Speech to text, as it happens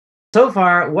So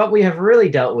far, what we have really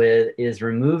dealt with is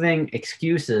removing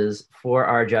excuses for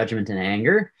our judgment and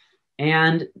anger.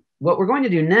 And what we're going to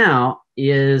do now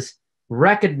is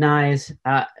recognize,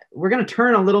 we're going to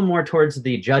turn a little more towards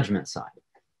the judgment side.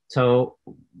 So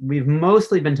we've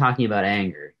mostly been talking about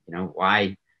anger,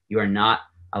 why you are not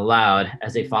allowed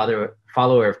as a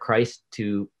follower of Christ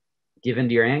to give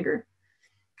into your anger.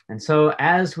 And so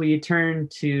as we turn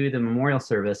to the memorial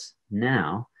service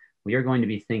now, we are going to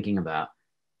be thinking about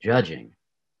judging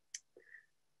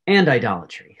and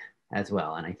idolatry as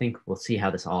well. And I think we'll see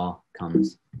how this all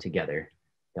comes together,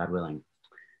 God willing.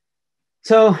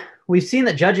 So we've seen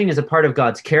that judging is a part of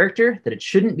God's character, that it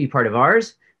shouldn't be part of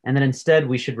ours, and that instead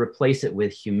we should replace it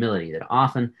with humility, that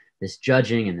often this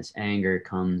judging and this anger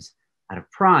comes out of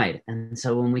pride. And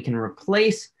so when we can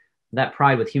replace that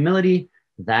pride with humility,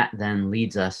 that then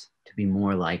leads us to be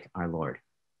more like our Lord.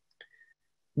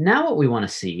 Now what we want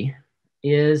to see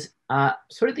is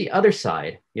sort of the other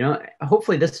side.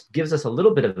 Hopefully this gives us a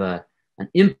little bit of an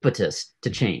impetus to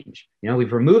change.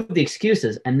 We've removed the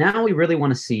excuses, and now we really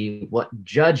want to see what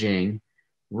judging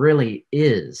really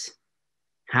is,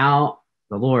 how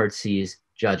the Lord sees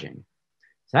judging.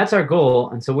 So that's our goal.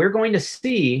 And so we're going to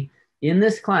see in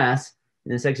this class,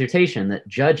 in this exhortation, that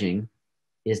judging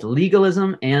is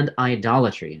legalism and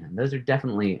idolatry. And those are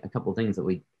definitely a couple of things that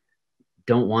we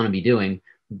don't want to be doing,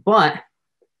 but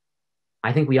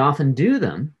I think we often do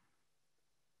them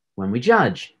when we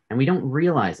judge and we don't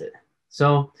realize it.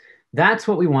 So that's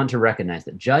what we want to recognize,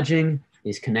 that judging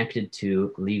is connected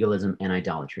to legalism and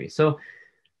idolatry. So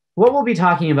what we'll be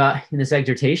talking about in this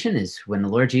exhortation is when the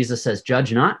Lord Jesus says,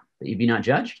 "Judge not, that you be not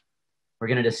judged." We're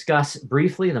going to discuss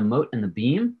briefly the mote and the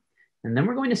beam, and then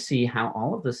we're going to see how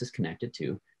all of this is connected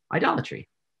to idolatry.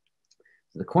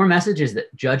 So the core message is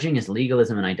that judging is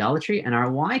legalism and idolatry, and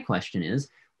our why question is,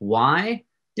 why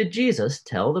did Jesus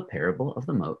tell the parable of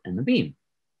the mote and the beam?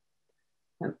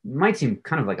 That might seem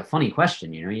kind of like a funny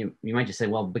question. You might just say,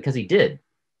 well, because he did,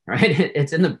 right?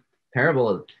 It's in the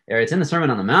parable, or it's in the Sermon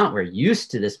on the Mount. We're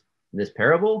used to this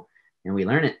parable, and we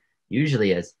learn it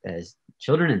usually as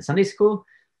children in Sunday school.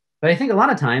 But I think a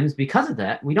lot of times, because of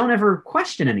that, we don't ever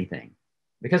question anything,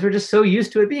 because we're just so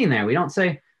used to it being there. We don't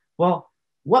say, well,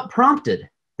 what prompted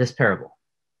this parable?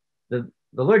 The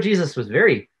Lord Jesus was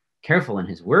very careful in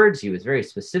his words. He was very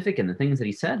specific in the things that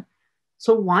he said.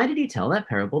 So why did he tell that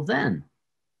parable then?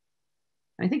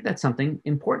 I think that's something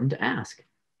important to ask.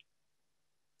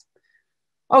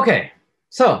 Okay,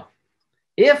 so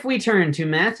if we turn to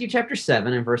Matthew chapter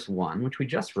 7 and verse 1, which we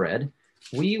just read,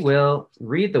 we will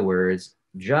read the words,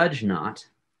 "Judge not,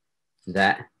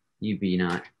 that you be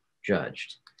not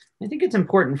judged." I think it's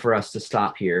important for us to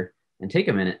stop here and take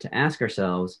a minute to ask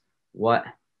ourselves what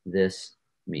this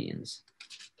means.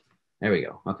 There we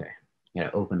go. Okay. I got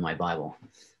to open my Bible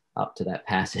up to that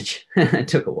passage. It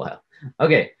took a while.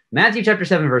 Okay. Matthew chapter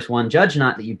 7, verse 1, "Judge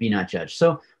not that you be not judged."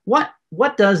 So what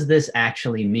does this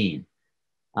actually mean?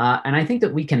 And I think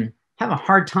that we can have a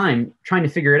hard time trying to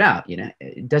figure it out.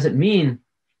 Does it mean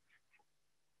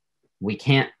we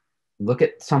can't look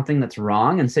at something that's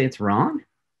wrong and say it's wrong?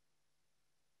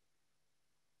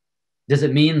 Does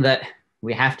it mean that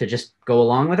we have to just go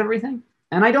along with everything?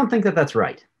 And I don't think that that's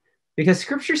right, because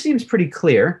Scripture seems pretty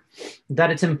clear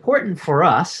that it's important for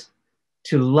us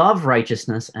to love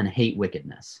righteousness and hate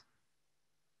wickedness.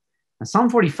 Now, Psalm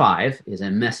 45 is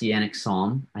a messianic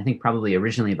psalm, I think probably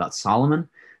originally about Solomon,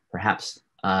 perhaps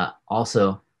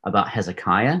also about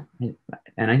Hezekiah,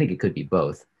 and I think it could be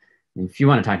both. And if you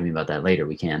want to talk to me about that later,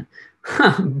 we can.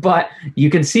 But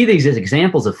you can see these as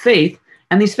examples of faith,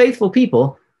 and these faithful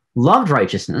people loved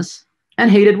righteousness and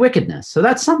hated wickedness. So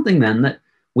that's something then that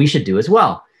we should do as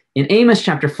well. In Amos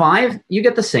chapter 5, you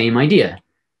get the same idea.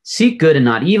 "Seek good and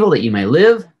not evil, that you may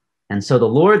live. And so the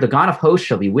Lord, the God of hosts,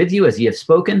 shall be with you as ye have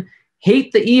spoken.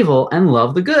 Hate the evil and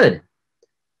love the good."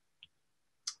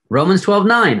 Romans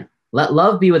 12:9, "Let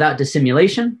love be without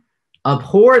dissimulation.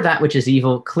 Abhor that which is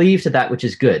evil, cleave to that which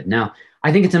is good." Now,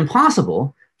 I think it's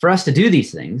impossible for us to do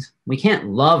these things. We can't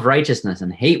love righteousness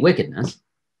and hate wickedness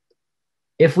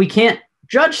if we can't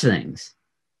judge things.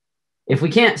 If we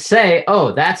can't say,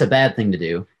 oh, that's a bad thing to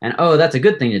do, and oh, that's a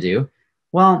good thing to do,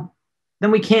 well,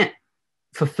 then we can't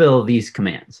fulfill these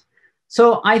commands.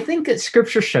 So I think that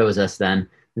Scripture shows us then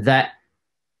that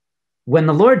when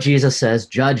the Lord Jesus says,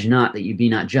 "Judge not that you be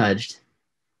not judged,"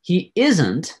 he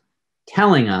isn't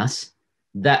telling us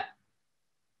that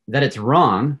it's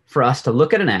wrong for us to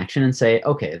look at an action and say,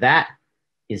 okay, that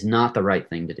is not the right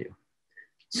thing to do.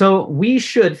 So we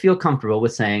should feel comfortable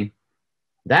with saying,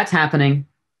 that's happening,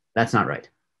 that's not right.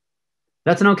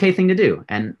 That's an okay thing to do.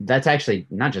 And that's actually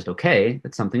not just okay,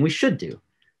 that's something we should do.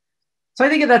 So I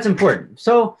think that's important.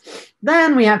 So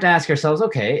then we have to ask ourselves,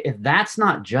 okay, if that's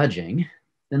not judging,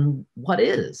 then what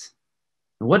is?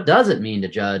 What does it mean to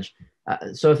judge?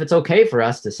 So if it's okay for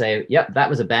us to say, yep, that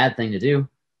was a bad thing to do,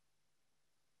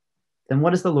 then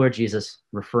what is the Lord Jesus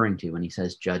referring to when he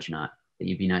says, judge not, that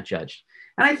you be not judged?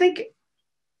 And I think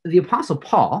the Apostle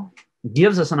Paul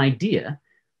gives us an idea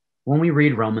when we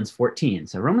read Romans 14.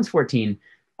 So Romans 14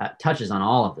 touches on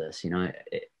all of this.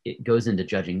 It goes into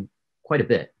judging quite a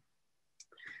bit.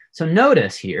 So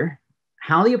notice here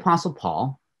how the Apostle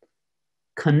Paul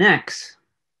connects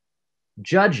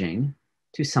judging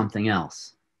to something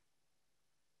else.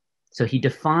 So he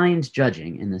defines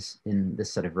judging in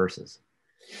this set of verses.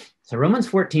 So Romans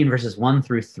 14, verses 1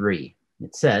 through 3,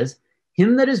 it says,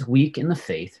 him that is weak in the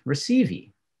faith receive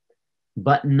ye,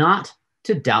 but not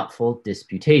to doubtful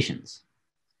disputations.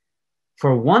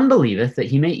 For one believeth that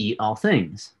he may eat all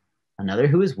things, another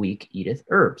who is weak eateth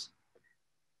herbs.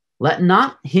 Let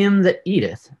not him that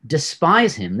eateth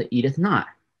despise him that eateth not.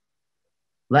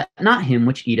 Let not him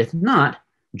which eateth not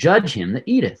judge him that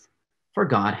eateth, for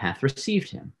God hath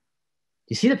received him.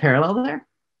 Do you see the parallel there?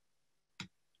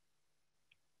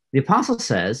 The apostle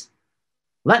says,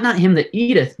 let not him that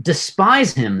eateth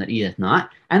despise him that eateth not.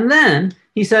 And then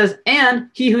he says, and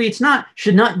he who eats not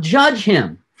should not judge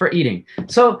him for eating.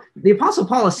 So the apostle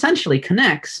Paul essentially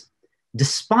connects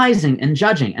despising and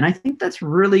judging. And I think that's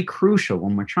really crucial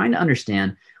when we're trying to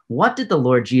understand, what did the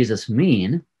Lord Jesus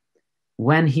mean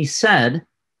when he said,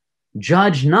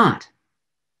 judge not?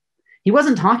 He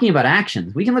wasn't talking about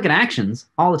actions. We can look at actions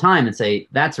all the time and say,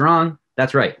 that's wrong,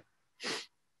 that's right.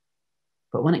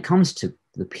 But when it comes to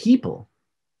the people,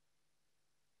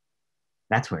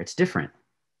 that's where it's different.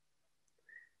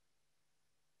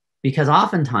 Because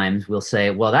oftentimes we'll say,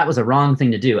 well, that was a wrong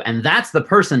thing to do, and that's the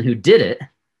person who did it.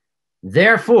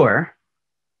 Therefore,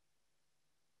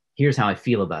 here's how I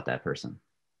feel about that person.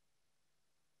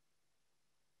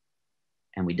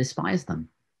 And we despise them.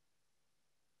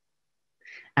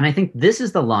 And I think this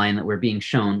is the line that we're being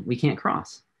shown we can't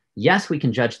cross. Yes, we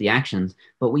can judge the actions,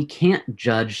 but we can't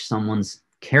judge someone's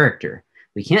character.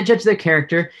 We can't judge their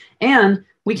character, and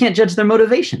we can't judge their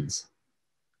motivations.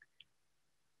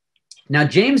 Now,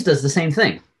 James does the same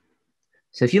thing.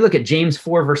 So if you look at James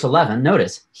 4, verse 11,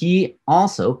 notice he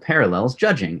also parallels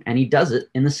judging, and he does it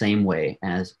in the same way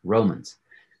as Romans.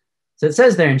 So it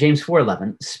says there in James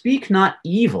 4:11, speak not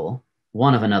evil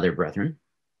one of another, brethren.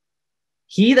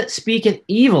 He that speaketh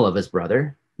evil of his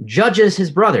brother judges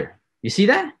his brother. You see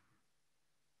that?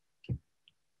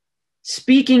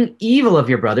 Speaking evil of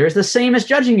your brother is the same as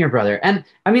judging your brother. And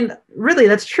I mean, really,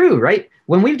 that's true, right?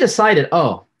 When we've decided,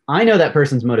 oh, I know that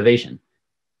person's motivation,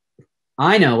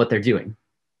 I know what they're doing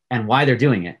and why they're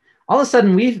doing it, all of a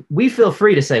sudden we feel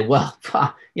free to say, well,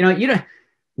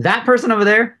 that person over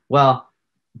there, well,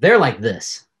 they're like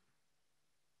this.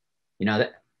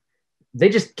 They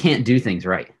just can't do things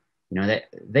right.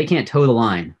 They can't toe the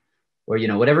line, or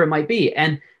whatever it might be.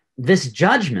 And this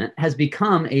judgment has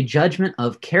become a judgment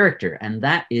of character, and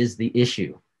that is the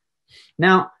issue.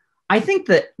 Now, I think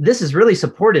that this is really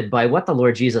supported by what the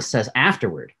Lord Jesus says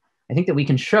afterward. I think that we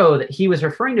can show that he was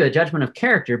referring to a judgment of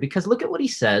character, because look at what he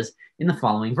says in the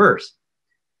following verse.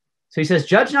 So he says,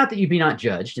 judge not that you be not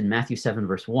judged, in Matthew 7,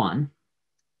 verse 1.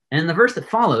 And in the verse that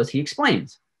follows, he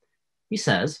explains. He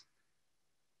says,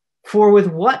 for with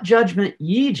what judgment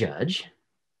ye judge,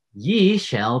 ye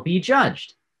shall be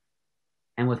judged.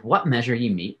 And with what measure ye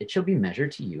meet, it shall be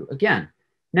measured to you again.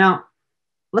 Now,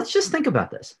 let's just think about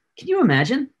this. Can you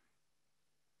imagine?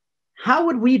 How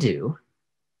would we do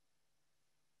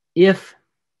if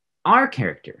our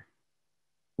character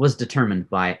was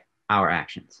determined by our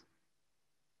actions?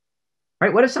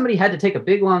 Right? What if somebody had to take a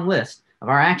big, long list of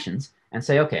our actions and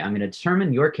say, okay, I'm going to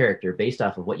determine your character based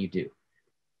off of what you do?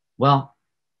 Well,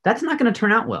 that's not going to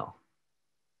turn out well.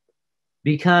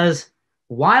 Because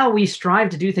while we strive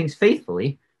to do things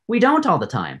faithfully, we don't all the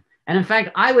time. And in fact,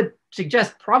 I would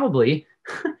suggest probably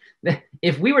that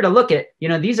if we were to look at,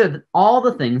 these are all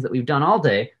the things that we've done all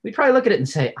day, we'd probably look at it and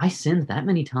say, I sinned that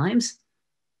many times,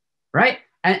 right?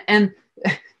 And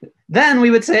then we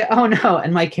would say, oh no,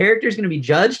 and my character is going to be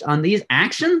judged on these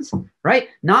actions, right?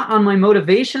 Not on my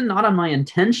motivation, not on my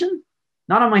intention,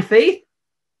 not on my faith.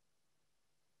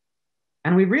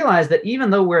 And we realize that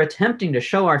even though we're attempting to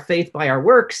show our faith by our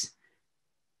works,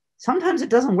 sometimes it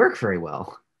doesn't work very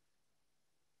well.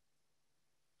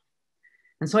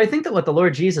 And so I think that what the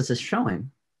Lord Jesus is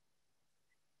showing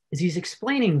is he's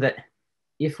explaining that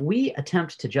if we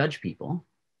attempt to judge people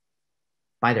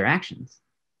by their actions,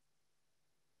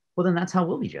 well, then that's how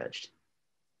we'll be judged.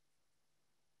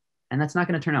 And that's not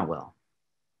going to turn out well.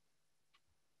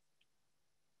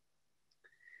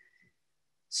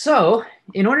 So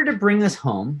in order to bring this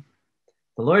home,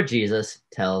 the Lord Jesus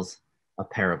tells a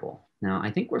parable. Now, I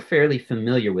think we're fairly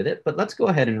familiar with it, but let's go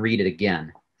ahead and read it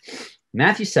again.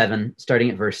 Matthew 7, starting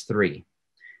at verse 3.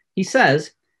 He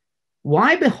says,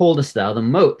 "Why beholdest thou the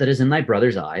mote that is in thy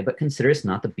brother's eye, but considerest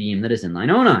not the beam that is in thine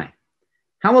own eye?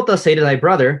 How wilt thou say to thy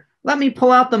brother, Let me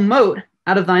pull out the mote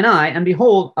out of thine eye, and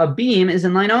behold, a beam is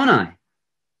in thine own eye?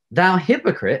 Thou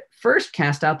hypocrite, first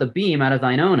cast out the beam out of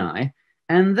thine own eye,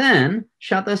 and then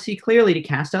shalt thou see clearly to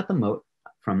cast out the mote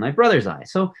from thy brother's eye."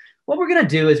 So what we're going to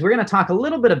do is we're going to talk a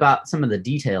little bit about some of the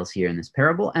details here in this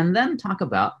parable, and then talk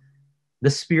about the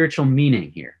spiritual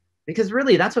meaning here. Because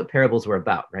really, that's what parables were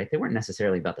about, right? They weren't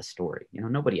necessarily about the story. You know,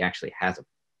 nobody actually has a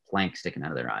plank sticking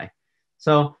out of their eye.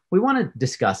 So we want to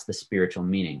discuss the spiritual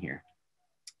meaning here.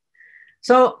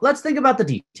 So let's think about the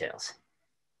details.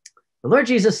 The Lord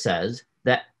Jesus says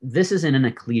that this is in an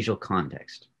ecclesial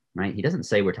context, right? He doesn't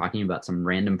say we're talking about some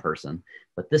random person,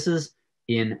 but this is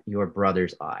in your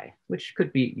brother's eye, which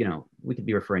could be, you know, we could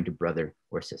be referring to brother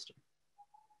or sister.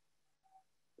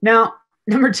 Now,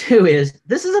 number two is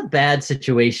this is a bad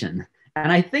situation.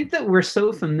 And I think that we're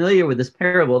so familiar with this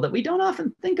parable that we don't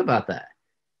often think about that.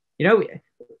 You know,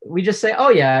 we just say, oh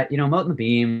yeah, you know, mote in the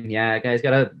beam. Yeah, guy's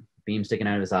got a beam sticking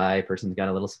out of his eye. Person's got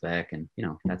a little speck, and you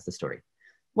know, that's the story.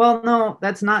 Well, no,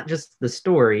 that's not just the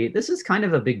story. This is kind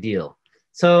of a big deal.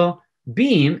 So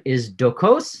beam is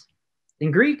dokos in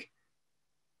Greek.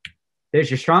 There's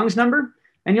your Strong's number,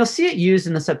 and you'll see it used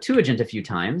in the Septuagint a few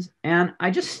times. And I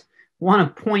just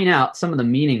want to point out some of the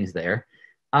meanings there.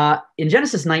 In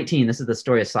Genesis 19, this is the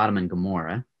story of Sodom and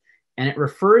Gomorrah, and it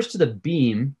refers to the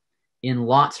beam in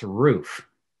Lot's roof,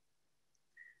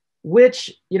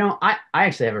 which, you know, I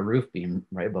actually have a roof beam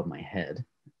right above my head,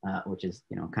 which is,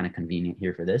 you know, kind of convenient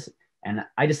here for this. And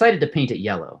I decided to paint it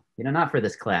yellow, you know, not for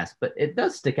this class, but it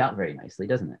does stick out very nicely,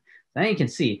 doesn't it? Now you can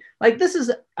see, like, this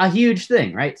is a huge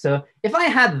thing, right? So if I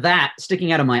had that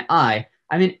sticking out of my eye,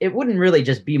 I mean, it wouldn't really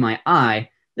just be my eye.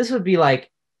 This would be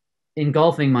like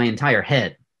engulfing my entire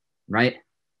head, right?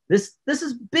 This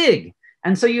is big.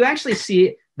 And so you actually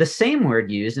see the same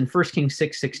word used in 1 Kings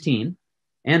 6:16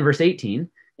 and verse 18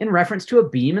 in reference to a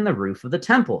beam in the roof of the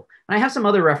temple. And I have some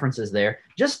other references there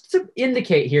just to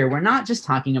indicate here we're not just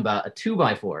talking about a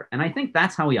 2x4. And I think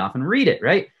that's how we often read it,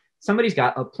 right? Somebody's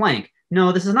got a plank.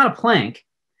 No, this is not a plank.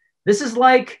 This is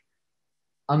like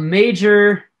a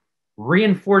major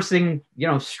reinforcing, you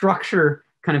know, structure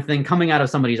kind of thing coming out of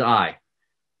somebody's eye,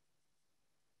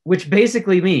 which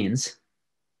basically means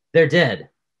they're dead,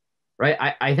 right?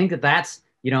 I think that that's,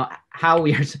 you know, how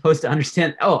we are supposed to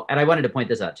understand. Oh, and I wanted to point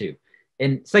this out too.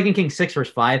 In 2 Kings 6 verse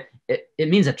 5, it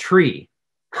means a tree,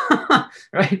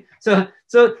 right? So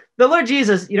the Lord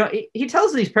Jesus, you know, he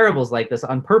tells these parables like this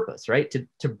on purpose, right?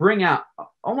 To bring out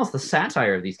almost the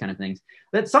satire of these kind of things,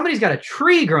 that somebody's got a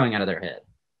tree growing out of their head.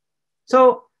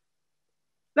 So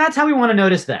that's how we want to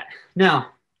notice that.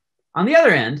 Now, on the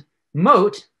other end,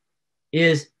 mote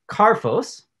is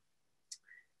karphos,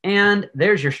 and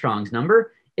there's your Strong's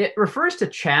number. It refers to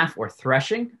chaff or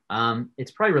threshing.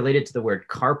 It's probably related to the word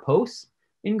karpos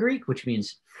in Greek, which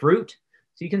means fruit.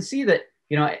 So you can see that,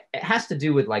 you know, it has to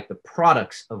do with like the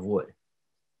products of wood.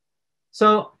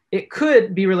 So it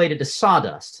could be related to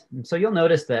sawdust. And so you'll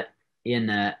notice that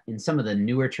in some of the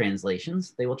newer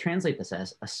translations, they will translate this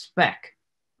as a speck,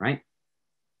 right?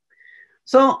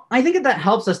 So I think that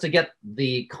helps us to get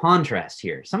the contrast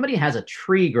here. Somebody has a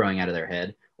tree growing out of their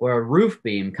head or a roof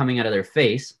beam coming out of their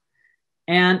face.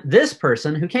 And this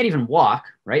person who can't even walk,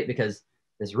 right? Because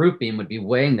this roof beam would be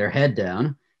weighing their head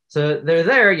down. So they're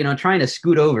there, you know, trying to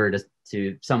scoot over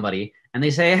to somebody. And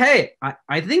they say, hey,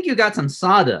 I think you got some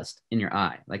sawdust in your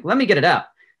eye. Like, let me get it out.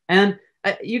 And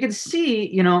you can see,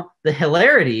 you know, the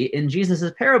hilarity in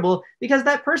Jesus's parable, because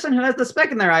that person who has the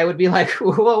speck in their eye would be like,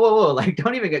 whoa, whoa, whoa, like,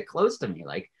 don't even get close to me.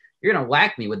 Like, you're going to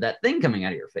whack me with that thing coming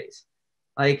out of your face.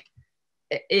 Like,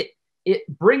 it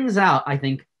brings out, I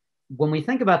think, when we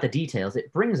think about the details,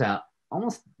 it brings out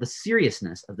almost the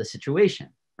seriousness of the situation,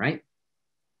 right?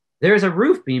 There's a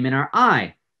roof beam in our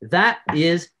eye. That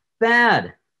is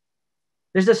bad.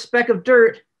 There's a speck of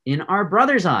dirt in our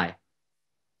brother's eye.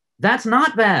 That's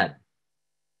not bad.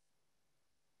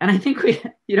 And I think we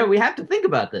have to think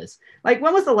about this. Like,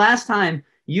 when was the last time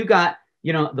you got,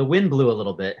 you know, the wind blew a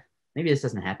little bit? Maybe this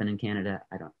doesn't happen in Canada.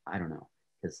 I don't know,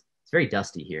 because it's very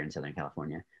dusty here in Southern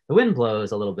California. The wind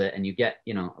blows a little bit and you get,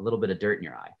 you know, a little bit of dirt in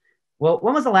your eye. Well,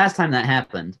 when was the last time that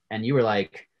happened? And you were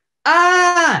like,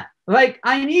 like,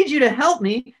 I need you to help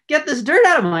me get this dirt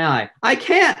out of my eye. I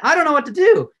can't. I don't know what to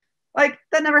do. Like,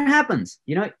 that never happens.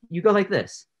 You know, you go like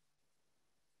this.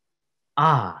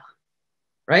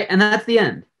 Right? And that's the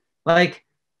end. Like,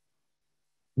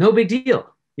 no big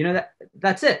deal.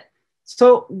 That's it.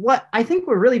 So what I think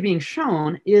we're really being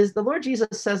shown is the Lord Jesus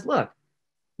says, look,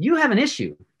 you have an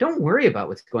issue. Don't worry about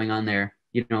what's going on there,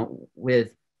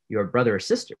 with your brother or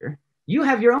sister. You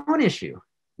have your own issue.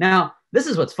 Now, this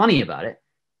is what's funny about it.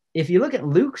 If you look at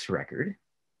Luke's record,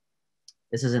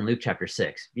 this is in Luke chapter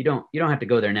 6. You don't have to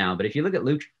go there now, but if you look at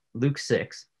Luke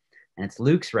 6, and it's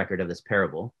Luke's record of this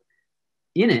parable,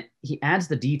 in it, he adds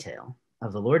the detail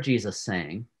of the Lord Jesus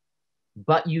saying,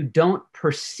 but you don't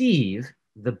perceive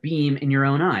the beam in your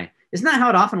own eye. Isn't that how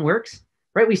it often works?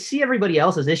 Right? We see everybody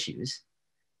else's issues,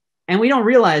 and we don't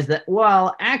realize that,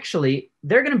 well, actually,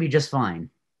 they're going to be just fine.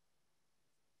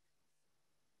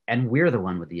 And we're the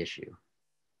one with the issue.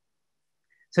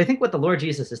 So I think what the Lord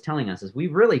Jesus is telling us is we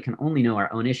really can only know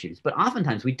our own issues, but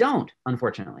oftentimes we don't,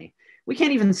 unfortunately. We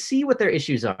can't even see what their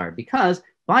issues are because,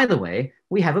 by the way,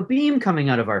 we have a beam coming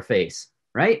out of our face,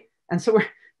 right? And so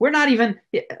we're not even,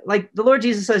 like the Lord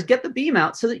Jesus says, get the beam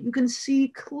out so that you can see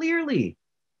clearly.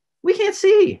 We can't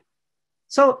see.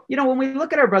 So, when we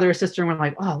look at our brother or sister and we're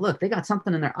like, oh, look, they got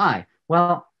something in their eye.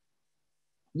 Well,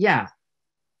 yeah,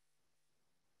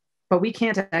 but we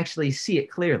can't actually see it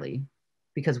clearly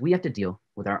because we have to deal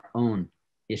with our own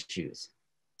issues.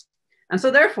 And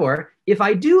so therefore, if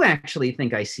I do actually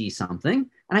think I see something,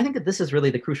 and I think that this is really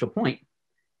the crucial point,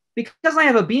 because I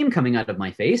have a beam coming out of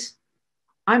my face,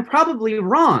 I'm probably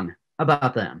wrong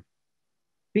about them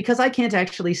because I can't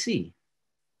actually see.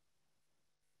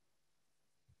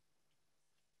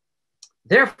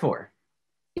 Therefore,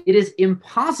 it is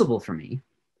impossible for me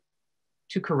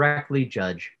to correctly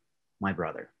judge my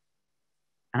brother.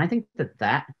 And I think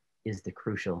that is the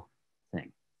crucial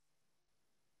thing.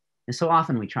 And so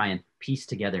often we try and piece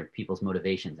together people's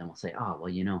motivations and we'll say, oh,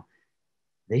 well,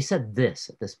 they said this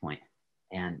at this point,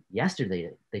 and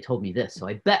yesterday they told me this. So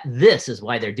I bet this is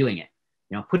why they're doing it.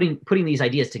 Putting these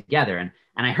ideas together. And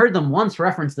I heard them once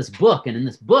reference this book, and in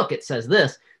this book it says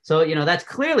this. So, that's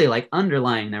clearly like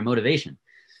underlying their motivation.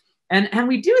 And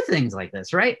we do things like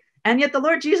this, right? And yet the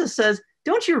Lord Jesus says,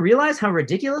 don't you realize how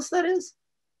ridiculous that is?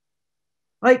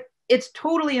 Like, it's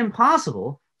totally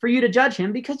impossible for you to judge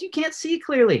him because you can't see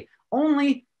clearly.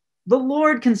 Only the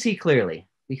Lord can see clearly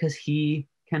because he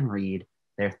can read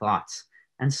their thoughts.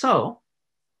 And so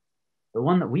the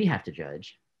one that we have to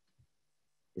judge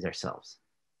is ourselves.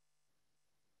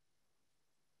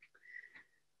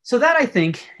 So that, I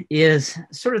think, is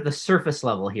sort of the surface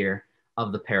level here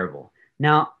of the parable.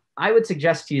 Now, I would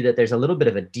suggest to you that there's a little bit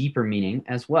of a deeper meaning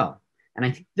as well. And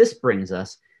I think this brings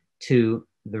us to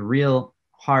the real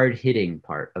hard-hitting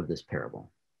part of this parable.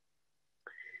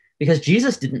 Because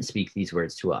Jesus didn't speak these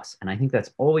words to us. And I think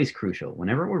that's always crucial.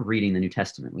 Whenever we're reading the New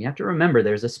Testament, we have to remember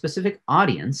there's a specific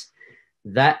audience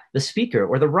that the speaker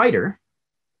or the writer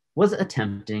was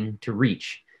attempting to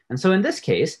reach. And so in this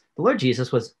case, the Lord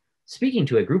Jesus was speaking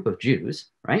to a group of Jews,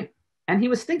 right? And he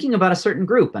was thinking about a certain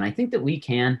group. And I think that we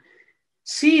can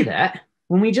see that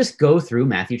when we just go through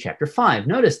Matthew chapter 5.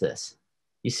 Notice this.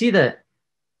 Do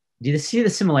you see the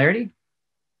similarity?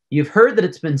 You've heard that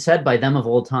it's been said by them of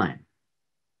old time.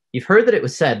 You've heard that it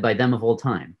was said by them of old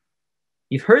time.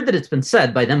 You've heard that it's been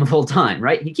said by them of old time,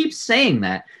 right? He keeps saying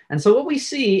that. And so what we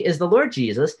see is the Lord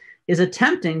Jesus is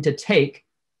attempting to take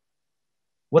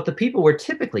what the people were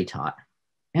typically taught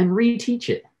and reteach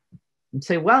it and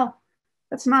say, well,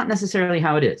 that's not necessarily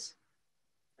how it is.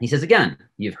 He says again,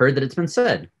 you've heard that it's been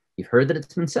said. You've heard that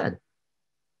it's been said.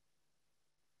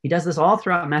 He does this all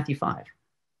throughout Matthew 5.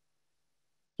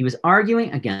 He was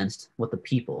arguing against what the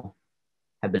people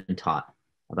have been taught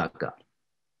about God.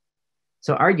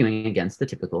 So arguing against the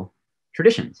typical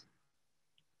traditions,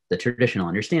 the traditional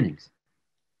understandings.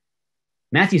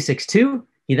 Matthew 6:2,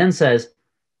 he then says,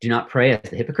 do not pray as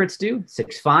the hypocrites do.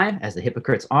 6:5, as the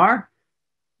hypocrites are.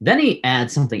 Then he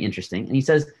adds something interesting, and he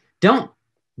says, don't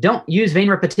use vain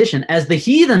repetition as the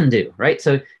heathen do, right?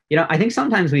 So, I think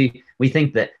sometimes we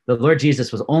think that the Lord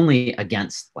Jesus was only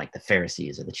against like the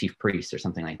Pharisees or the chief priests or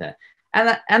something like that.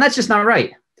 And that's just not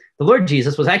right. The Lord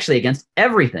Jesus was actually against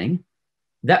everything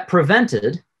that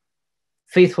prevented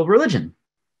faithful religion.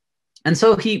 And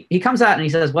so he comes out and he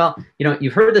says, well,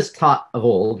 you've heard this taught of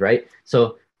old, right?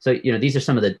 So these are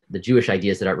some of the Jewish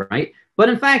ideas that are right. But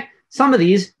in fact, some of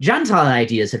these Gentile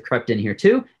ideas have crept in here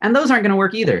too, and those aren't going to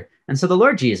work either. And so the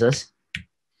Lord Jesus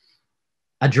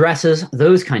addresses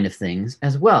those kind of things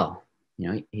as well.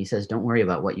 He says, don't worry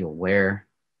about what you'll wear,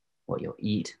 what you'll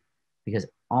eat, because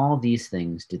all these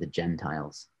things do the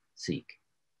Gentiles seek.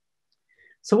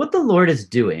 So what the Lord is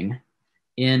doing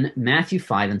in Matthew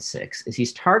 5 and 6 is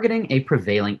he's targeting a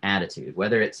prevailing attitude,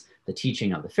 whether it's the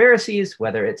teaching of the Pharisees,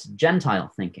 whether it's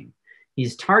Gentile thinking.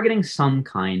 He's targeting some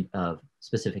kind of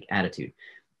specific attitude.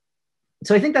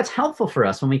 So I think that's helpful for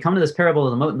us when we come to this parable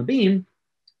of the mote and the beam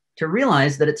to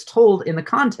realize that it's told in the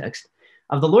context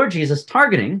of the Lord Jesus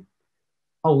targeting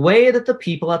a way that the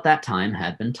people at that time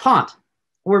had been taught,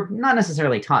 or not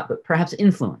necessarily taught, but perhaps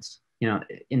influenced,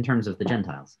 in terms of the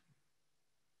Gentiles.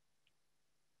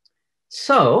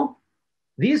 So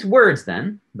these words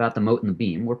then about the mote and the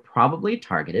beam were probably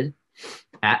targeted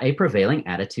at a prevailing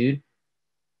attitude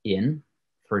in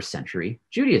first century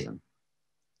Judaism.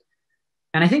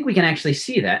 And I think we can actually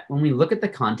see that when we look at the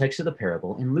context of the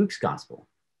parable in Luke's gospel.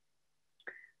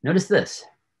 Notice this.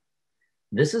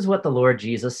 This is what the Lord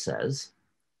Jesus says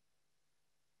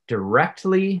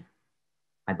directly,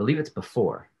 I believe it's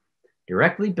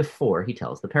directly before he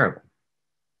tells the parable.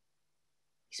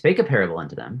 He spake a parable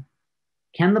unto them.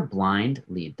 Can the blind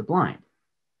lead the blind?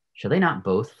 Shall they not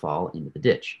both fall into the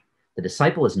ditch? The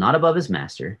disciple is not above his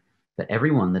master, but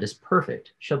every one that is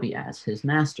perfect shall be as his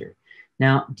master.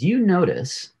 Now, do you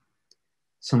notice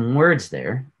some words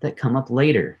there that come up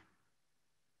later?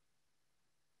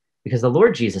 Because the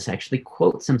Lord Jesus actually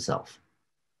quotes himself.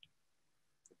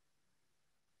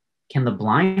 Can the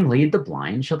blind lead the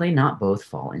blind? Shall they not both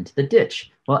fall into the ditch?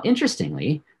 Well,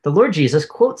 interestingly, the Lord Jesus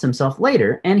quotes himself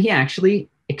later, and he actually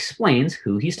explains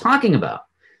who he's talking about.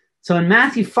 So in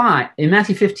Matthew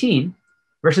 15,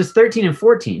 verses 13 and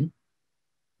 14,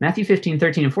 Matthew 15,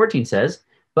 13 and 14 says,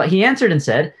 but he answered and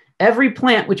said, every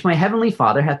plant which my heavenly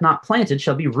Father hath not planted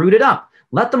shall be rooted up.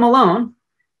 Let them alone.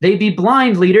 They be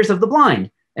blind leaders of the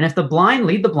blind. And if the blind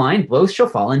lead the blind, both shall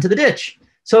fall into the ditch.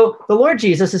 So the Lord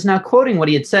Jesus is now quoting what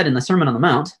he had said in the Sermon on the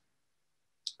Mount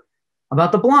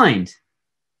about the blind.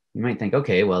 You might think,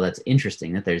 okay, well, that's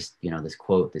interesting that there's, this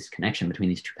quote, this connection between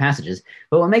these two passages.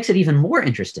 But what makes it even more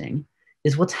interesting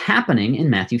is what's happening in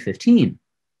Matthew 15.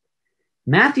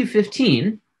 Matthew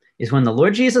 15 is when the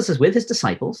Lord Jesus is with his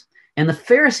disciples, and the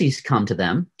Pharisees come to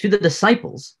the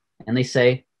disciples, and they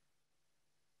say,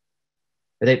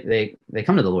 they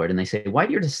come to the Lord and they say, why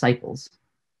do your disciples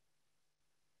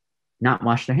not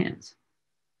wash their hands?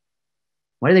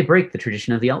 Why do they break the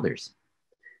tradition of the elders?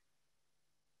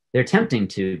 They're attempting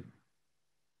to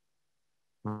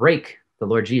break the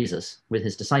Lord Jesus with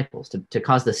his disciples, to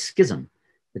cause the schism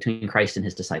between Christ and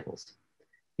his disciples.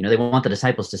 They want the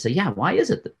disciples to say, yeah, why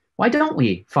don't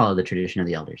we follow the tradition of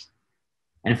the elders?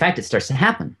 And in fact, it starts to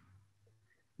happen.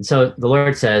 And so the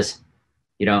Lord says,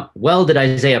 well did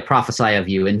Isaiah prophesy of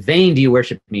you. In vain do you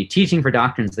worship me, teaching for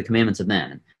doctrines the commandments of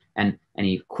men. And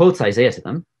he quotes Isaiah to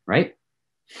them, right?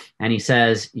 And he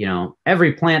says,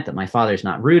 every plant that my Father's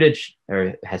not rooted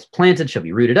or has planted shall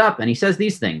be rooted up. And he says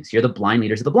these things. You're the blind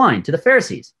leaders of the blind, to the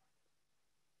Pharisees.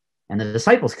 And the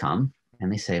disciples come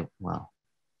and they say, well,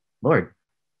 Lord,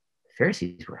 the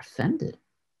Pharisees were offended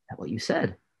at what you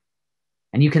said.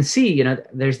 And you can see,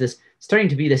 there's starting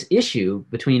to be this issue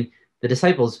between the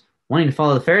disciples wanting to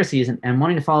follow the Pharisees and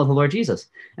wanting to follow the Lord Jesus.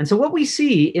 And so what we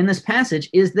see in this passage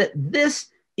is that this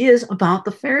is about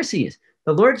the Pharisees.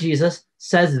 The Lord Jesus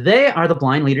says they are the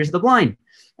blind leaders of the blind.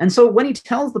 And so when he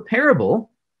tells the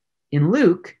parable in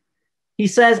Luke, he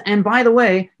says, and by the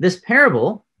way, this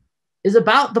parable is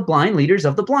about the blind leaders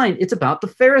of the blind. It's about the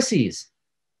Pharisees.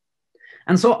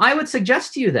 And so I would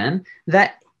suggest to you then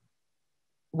that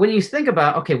when you think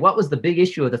about, okay, what was the big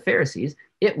issue of the Pharisees?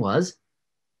 It was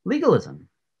legalism.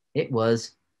 It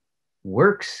was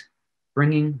works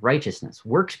bringing righteousness,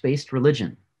 works-based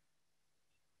religion.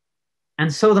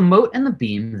 And so the mote and the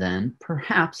beam then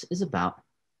perhaps is about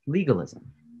legalism.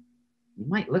 You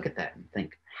might look at that and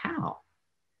think, how?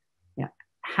 Yeah,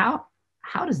 how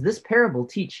does this parable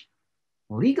teach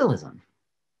legalism?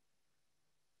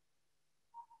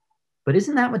 But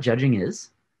isn't that what judging is?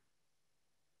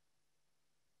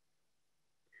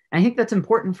 I think that's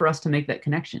important for us to make that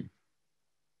connection.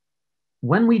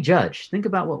 When we judge, think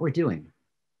about what we're doing.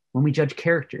 When we judge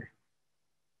character,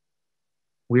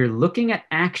 we're looking at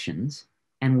actions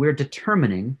and we're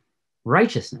determining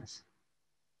righteousness.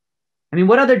 I mean,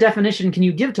 what other definition can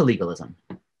you give to legalism?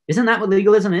 Isn't that what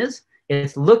legalism is?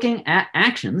 It's looking at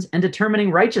actions and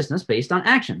determining righteousness based on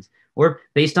actions or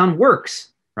based on works,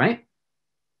 right?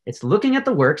 It's looking at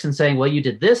the works and saying, well, you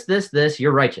did this, this, this,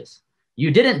 you're righteous.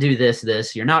 You didn't do this,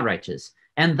 this, you're not righteous.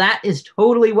 And that is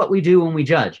totally what we do when we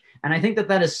judge. And I think that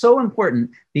that is so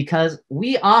important because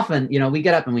we often, we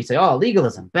get up and we say, oh,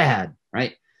 legalism, bad,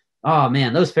 right? Oh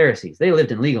man, those Pharisees, they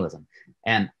lived in legalism.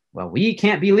 And well, we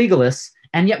can't be legalists.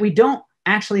 And yet we don't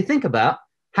actually think about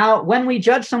how when we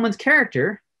judge someone's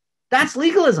character, that's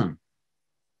legalism.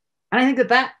 And I think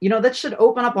that should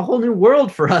open up a whole new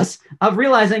world for us of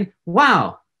realizing,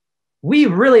 wow, we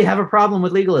really have a problem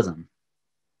with legalism.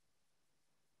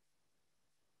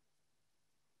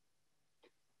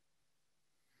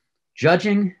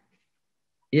 Judging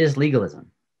is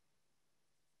legalism.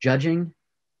 Judging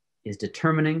is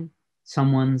determining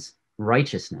someone's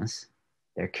righteousness,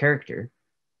 their character,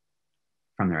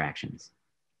 from their actions.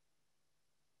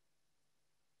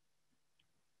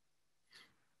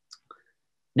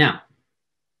 Now,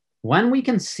 when we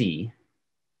can see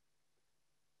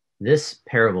this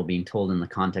parable being told in the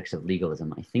context of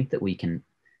legalism, I think that we can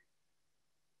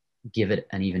give it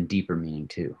an even deeper meaning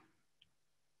too.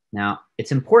 Now,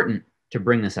 it's important to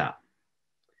bring this out.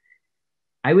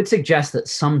 I would suggest that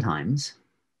sometimes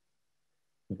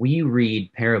we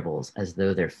read parables as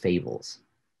though they're fables.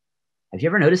 Have you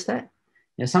ever noticed that?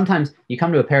 You know, sometimes you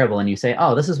come to a parable and you say,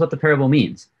 oh, this is what the parable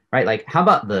means, right? Like, how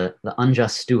about the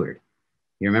unjust steward?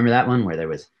 You remember that one where there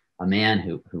was a man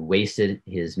who wasted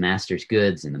his master's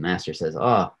goods, and the master says,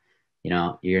 oh, you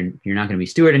know, you're not going to be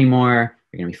steward anymore.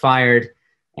 You're going to be fired.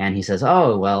 And he says,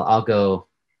 oh, well, I'll go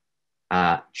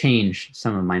change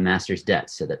some of my master's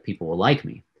debts so that people will like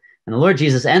me. And the Lord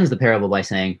Jesus ends the parable by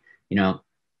saying, you know,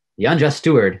 the unjust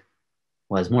steward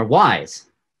was more wise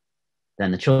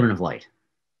than the children of light.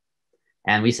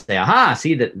 And we say, aha,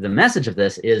 see, the message of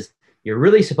this is you're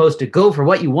really supposed to go for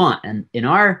what you want. And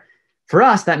for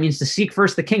us, that means to seek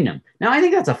first the kingdom. Now, I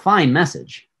think that's a fine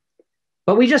message,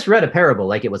 but we just read a parable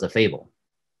like it was a fable.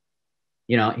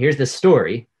 You know, here's this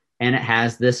story, and it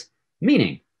has this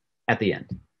meaning at the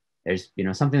end. There's, you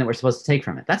know, something that we're supposed to take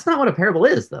from it. That's not what a parable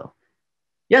is, though.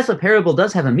 Yes, a parable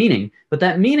does have a meaning, but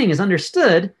that meaning is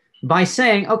understood by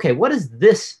saying, okay, what does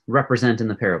this represent in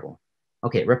the parable?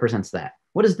 Okay, it represents that.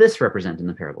 What does this represent in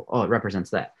the parable? Oh, it represents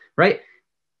that, right?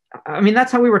 I mean,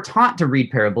 that's how we were taught to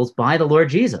read parables by the Lord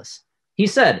Jesus. He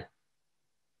said,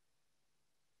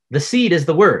 the seed is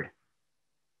the word.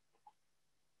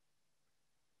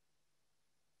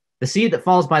 The seed that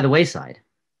falls by the wayside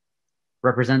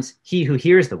represents he who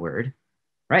hears the word,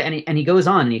 right? And he goes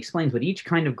on and he explains what each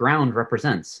kind of ground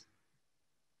represents.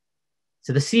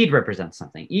 So the seed represents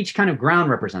something. Each kind of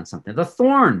ground represents something. The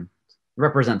thorn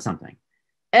represents something.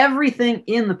 Everything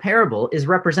in the parable is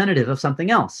representative of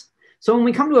something else. So when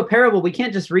we come to a parable, we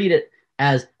can't just read it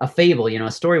as a fable, you know,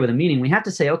 a story with a meaning. We have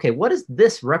to say, okay, what does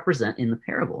this represent in the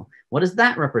parable? What does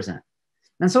that represent?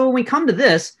 And so when we come to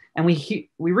this and we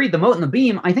read the mote and the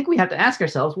beam, I think we have to ask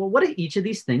ourselves, well, what do each of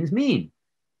these things mean?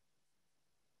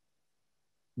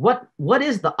 What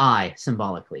is the eye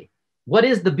symbolically? What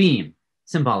is the beam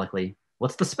symbolically?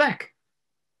 What's the speck?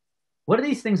 What do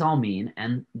these things all mean?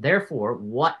 And therefore,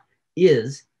 what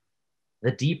is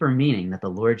the deeper meaning that the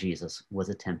Lord Jesus was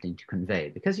attempting to convey?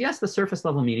 Because yes, the surface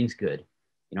level meaning's good.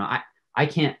 You know, I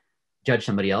can't judge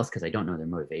somebody else because I don't know their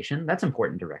motivation. That's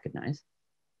important to recognize.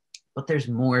 But there's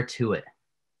more to it.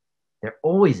 There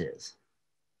always is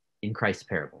in Christ's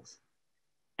parables.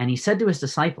 And he said to his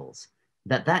disciples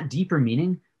that deeper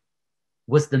meaning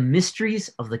was the mysteries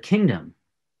of the kingdom,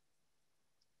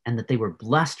 and that they were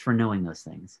blessed for knowing those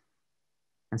things.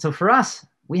 And so for us,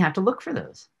 we have to look for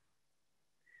those.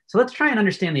 So let's try and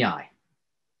understand the eye.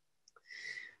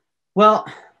 Well,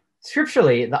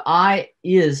 scripturally, the eye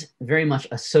is very much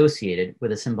associated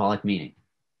with a symbolic meaning.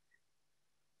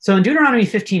 So in Deuteronomy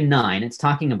 15:9, it's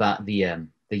talking about the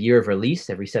year of release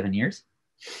every 7 years.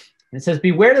 And it says,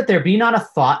 beware that there be not a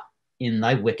thought in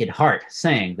thy wicked heart,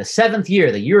 saying, the 7th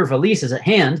year, the year of release is at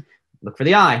hand. Look for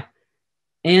the eye.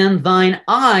 And thine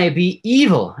eye be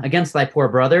evil against thy poor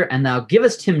brother, and thou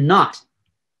givest him not.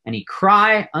 And he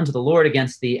cry unto the Lord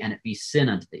against thee, and it be sin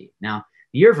unto thee. Now,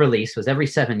 the year of release was every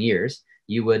 7 years.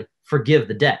 You would forgive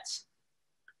the debts.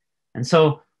 And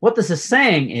so what this is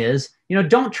saying is, you know,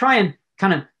 don't try and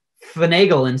kind of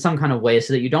finagle in some kind of way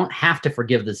so that you don't have to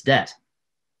forgive this debt.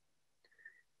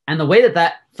 And the way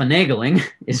that finagling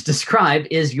is described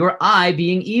is your eye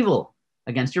being evil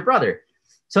against your brother.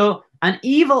 So an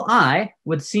evil eye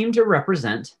would seem to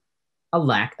represent a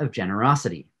lack of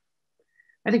generosity.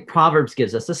 I think Proverbs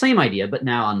gives us the same idea, but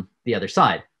now on the other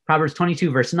side. Proverbs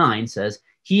 22 verse 9 says,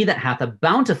 he that hath a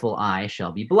bountiful eye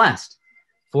shall be blessed,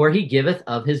 for he giveth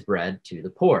of his bread to the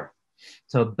poor.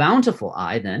 So a bountiful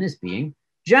eye then is being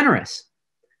generous.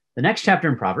 The next chapter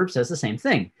in Proverbs says the same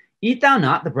thing. Eat thou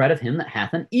not the bread of him that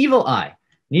hath an evil eye,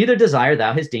 neither desire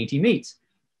thou his dainty meats.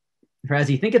 For as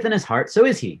he thinketh in his heart, so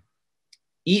is he.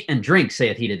 Eat and drink,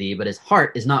 saith he to thee, but his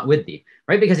heart is not with thee.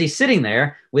 Right? Because he's sitting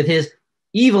there with his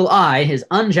evil eye, his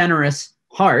ungenerous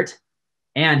heart,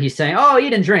 and he's saying, oh,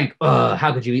 eat and drink. Ugh,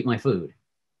 how could you eat my food?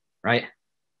 Right?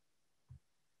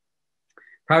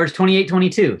 Proverbs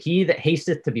 28:22, he that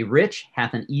hasteth to be rich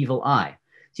hath an evil eye.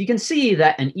 So you can see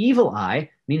that an evil eye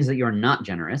means that you're not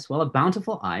generous, while a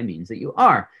bountiful eye means that you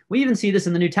are. We even see this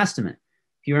in the New Testament.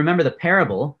 If you remember the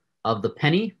parable of the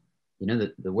penny, you know,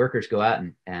 the workers go out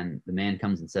and the man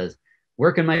comes and says,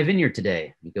 Work in my vineyard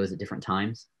today. He goes at different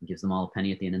times, gives them all a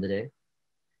penny at the end of the day.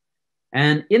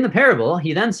 And in the parable,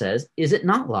 he then says, is it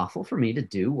not lawful for me to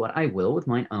do what I will with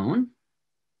mine own?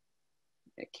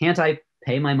 Can't I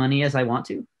pay my money as I want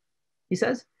to? He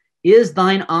says, is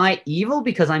thine eye evil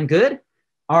because I'm good?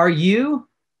 Are you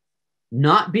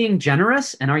not being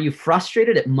generous? And are you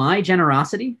frustrated at my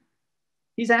generosity?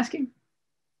 He's asking.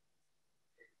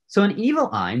 So an evil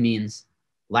eye means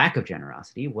lack of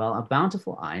generosity, while a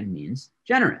bountiful eye means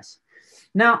generous.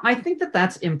 Now, I think that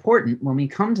that's important when we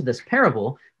come to this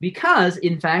parable, because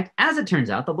in fact, as it turns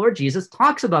out, the Lord Jesus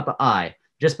talks about the eye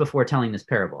just before telling this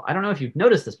parable. I don't know if you've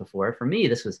noticed this before. For me,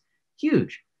 this was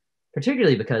huge,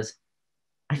 particularly because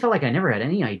I felt like I never had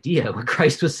any idea what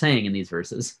Christ was saying in these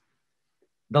verses.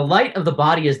 The light of the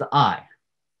body is the eye.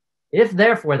 If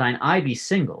therefore thine eye be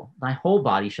single, thy whole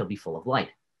body shall be full of light.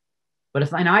 But if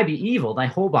thine eye be evil, thy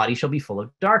whole body shall be full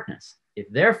of darkness. If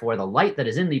therefore the light that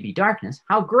is in thee be darkness,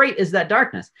 how great is that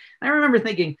darkness? And I remember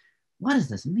thinking, what does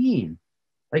this mean?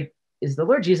 Like, is the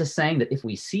Lord Jesus saying that if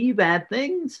we see bad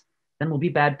things, then we'll be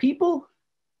bad people?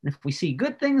 And if we see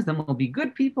good things, then we'll be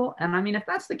good people? And I mean, if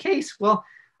that's the case, well,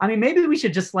 I mean, maybe we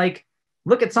should just like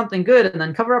look at something good and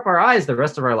then cover up our eyes the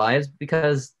rest of our lives,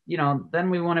 because, you know, then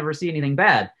we won't ever see anything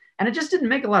bad. And it just didn't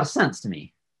make a lot of sense to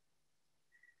me.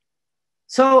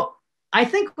 So I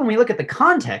think when we look at the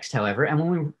context, however, and when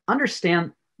we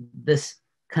understand this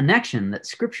connection that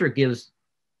Scripture gives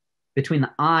between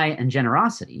the eye and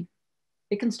generosity,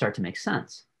 it can start to make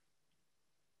sense.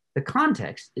 The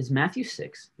context is Matthew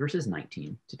 6, verses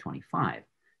 19 to 25.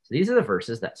 So these are the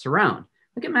verses that surround.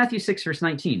 Look at Matthew 6, verse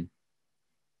 19.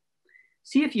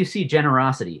 See if you see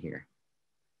generosity here.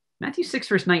 Matthew 6,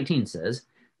 verse 19 says,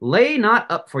 lay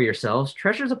not up for yourselves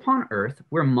treasures upon earth,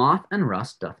 where moth and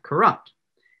rust doth corrupt,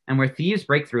 and where thieves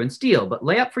break through and steal, but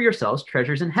lay up for yourselves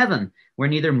treasures in heaven, where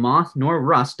neither moth nor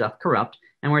rust doth corrupt,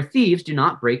 and where thieves do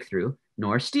not break through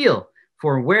nor steal.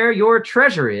 For where your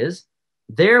treasure is,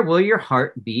 there will your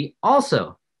heart be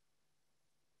also.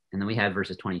 And then we have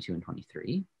verses 22 and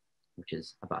 23, which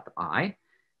is about the eye.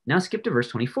 Now skip to verse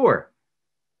 24.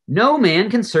 No man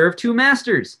can serve two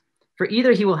masters, for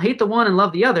either he will hate the one and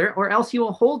love the other, or else he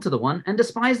will hold to the one and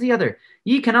despise the other.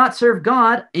 Ye cannot serve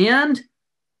God and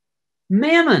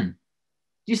mammon.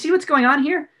 Do you see what's going on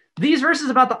here? These verses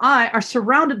about the eye are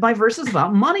surrounded by verses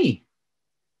about money,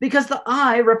 because the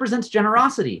eye represents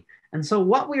generosity. And so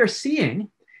what we are seeing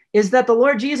is that the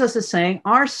Lord Jesus is saying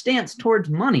our stance towards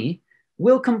money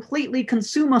will completely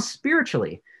consume us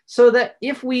spiritually, so that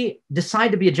if we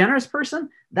decide to be a generous person,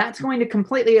 that's going to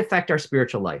completely affect our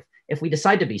spiritual life. If we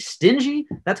decide to be stingy,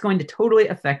 that's going to totally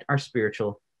affect our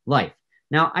spiritual life.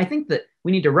 Now, I think that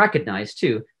we need to recognize,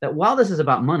 too, that while this is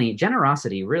about money,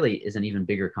 generosity really is an even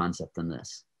bigger concept than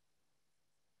this.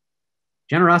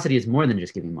 Generosity is more than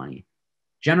just giving money.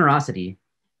 Generosity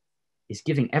is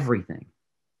giving everything.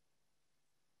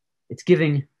 It's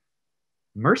giving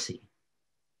mercy,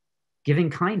 giving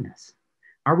kindness.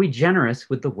 Are we generous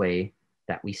with the way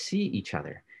that we see each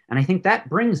other? And I think that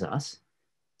brings us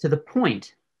to the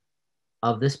point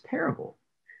of this parable.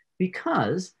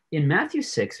 Because in Matthew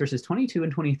 6, verses 22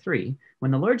 and 23,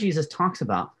 when the Lord Jesus talks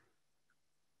about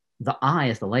the eye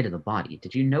as the light of the body,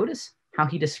 did you notice how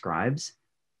he describes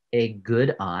a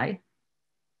good eye?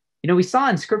 You know, we saw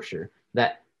in Scripture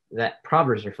that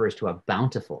Proverbs refers to a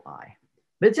bountiful eye.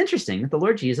 But it's interesting that the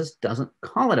Lord Jesus doesn't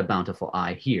call it a bountiful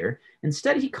eye here.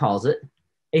 Instead, he calls it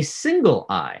a single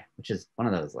eye, which is one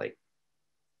of those, like,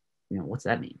 you know, what's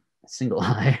that mean? A single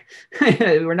eye.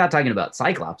 We're not talking about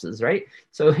cyclopses, right?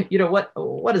 So, you know,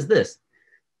 what is this?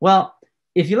 Well,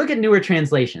 if you look at newer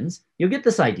translations, you'll get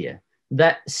this idea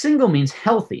that single means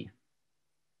healthy.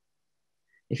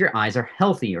 If your eyes are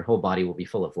healthy, your whole body will be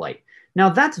full of light. Now,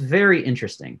 that's very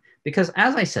interesting because,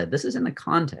 as I said, this is in the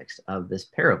context of this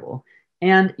parable.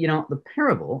 And, you know, the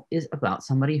parable is about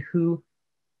somebody who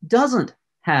doesn't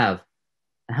have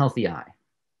a healthy eye,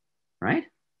 right?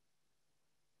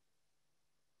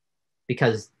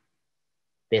 Because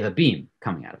they have a beam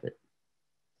coming out of it.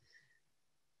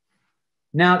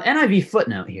 Now, the NIV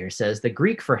footnote here says the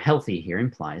Greek for healthy here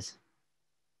implies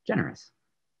generous.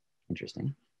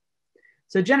 Interesting.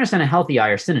 So generous and a healthy eye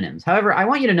are synonyms. However, I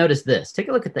want you to notice this. Take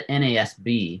a look at the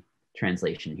NASB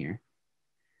translation here.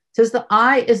 It says the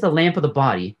eye is the lamp of the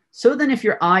body. So then if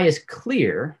your eye is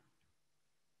clear,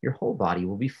 your whole body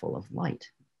will be full of light.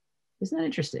 Isn't that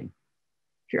interesting?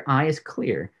 If your eye is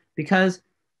clear, because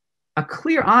a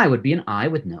clear eye would be an eye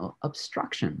with no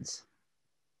obstructions.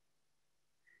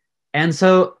 And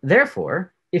so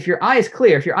therefore, if your eye is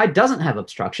clear, if your eye doesn't have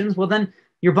obstructions, well, then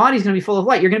your body's going to be full of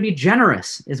light. You're going to be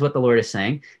generous, is what the Lord is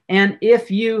saying. And if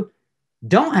you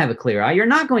don't have a clear eye, you're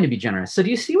not going to be generous. So do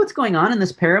you see what's going on in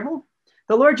this parable?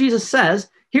 The Lord Jesus says,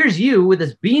 here's you with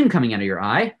this beam coming out of your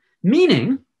eye,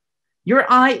 meaning your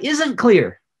eye isn't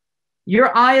clear.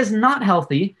 Your eye is not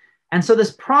healthy. And so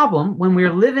this problem, when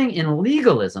we're living in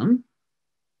legalism,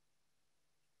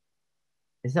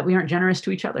 is that we aren't generous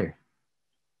to each other.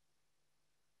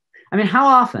 I mean, how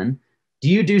often do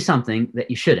you do something that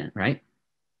you shouldn't, right?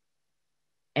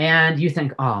 And you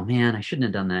think, oh man, I shouldn't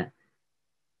have done that.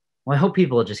 Well, I hope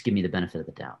people will just give me the benefit of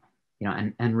the doubt, you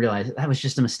know, and realize that was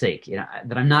just a mistake, you know,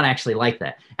 that I'm not actually like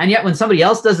that. And yet when somebody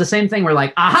else does the same thing, we're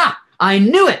like, aha, I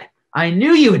knew it. I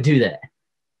knew you would do that,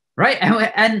 right?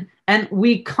 And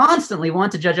we constantly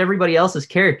want to judge everybody else's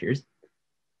characters,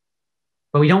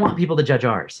 but we don't want people to judge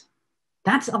ours.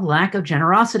 That's a lack of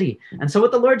generosity. And so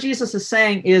what the Lord Jesus is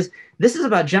saying is this is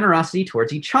about generosity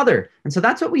towards each other. And so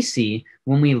that's what we see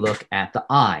when we look at the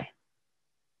eye.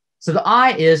 So the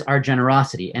eye is our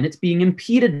generosity, and it's being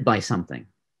impeded by something.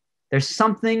 There's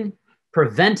something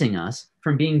preventing us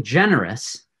from being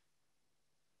generous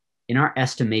in our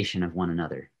estimation of one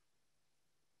another.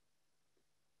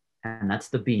 And that's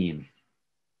the beam.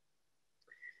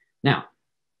 Now,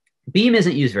 beam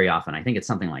isn't used very often. I think it's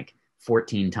something like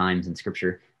 14 times in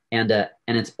Scripture, and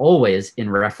it's always in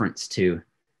reference to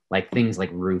like things like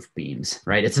roof beams,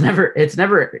 right? It's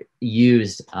never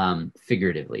used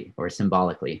figuratively or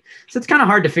symbolically. So it's kind of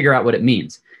hard to figure out what it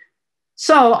means.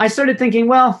 So I started thinking,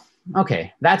 well,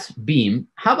 okay, that's beam.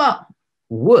 How about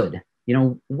wood? You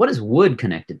know, what is wood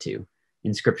connected to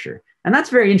in Scripture? And that's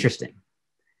very interesting.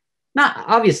 Not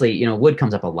obviously, you know, wood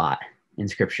comes up a lot in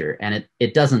Scripture, and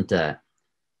it doesn't. A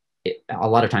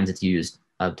lot of times it's used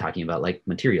of talking about like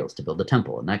materials to build a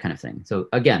temple and that kind of thing. So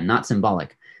again, not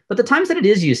symbolic. But the times that it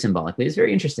is used symbolically is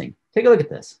very interesting. Take a look at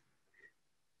this.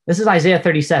 This is Isaiah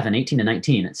 37, 18 to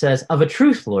 19. It says, of a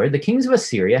truth, Lord, the kings of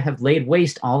Assyria have laid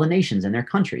waste all the nations and their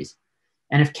countries,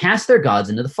 and have cast their gods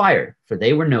into the fire, for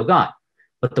they were no God,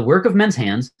 but the work of men's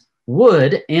hands,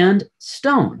 wood and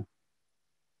stone.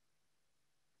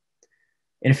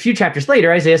 In a few chapters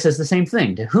later, Isaiah says the same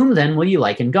thing. To whom then will you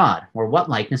liken God? Or what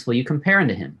likeness will you compare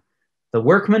unto him? The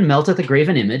workman melteth a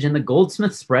graven image, and the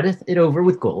goldsmith spreadeth it over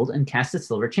with gold, and casteth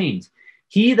silver chains.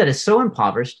 He that is so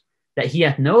impoverished that he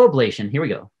hath no oblation, here we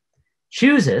go,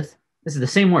 chooseth, this is the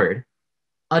same word,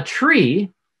 a tree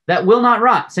that will not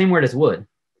rot, same word as wood.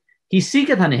 He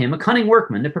seeketh unto him a cunning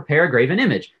workman to prepare a graven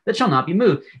image that shall not be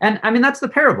moved. And I mean, that's the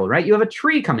parable, right? You have a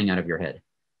tree coming out of your head.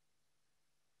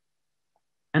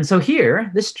 And so here,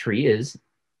 this tree is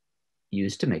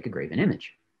used to make a graven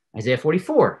image. Isaiah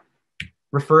 44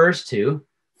 refers to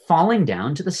falling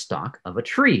down to the stalk of a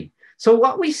tree. So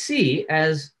what we see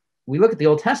as we look at the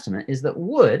Old Testament is that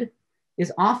wood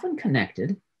is often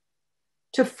connected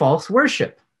to false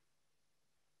worship.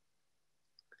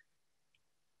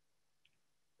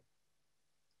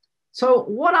 So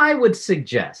what I would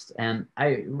suggest, and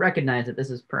I recognize that this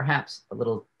is perhaps a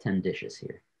little tenditious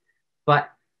here,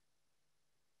 but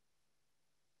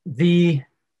the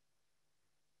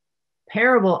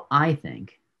parable, I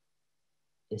think,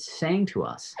 is saying to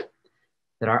us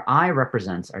that our eye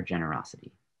represents our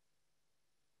generosity.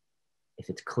 If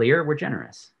it's clear, we're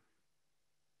generous.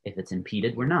 If it's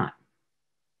impeded, we're not.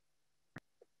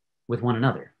 With one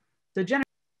another.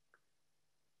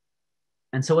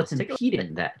 And so what's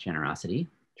impeding that generosity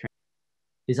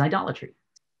is idolatry.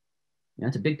 You know,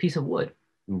 it's a big piece of wood.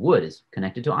 And wood is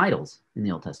connected to idols in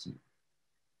the Old Testament.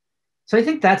 So I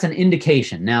think that's an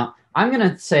indication. Now, I'm going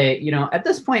to say, you know, at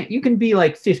this point, you can be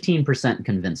like 15%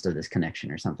 convinced of this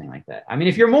connection or something like that. I mean,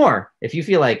 if you're more, if you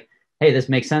feel like, hey, this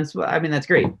makes sense, well, I mean, that's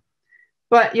great.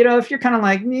 But, you know, if you're kind of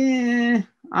like,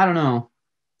 I don't know,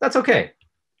 that's okay.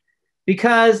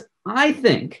 Because I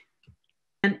think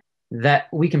that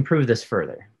we can prove this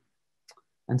further.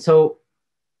 And so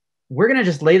we're going to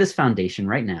just lay this foundation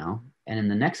right now. And in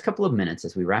the next couple of minutes,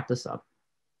 as we wrap this up,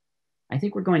 I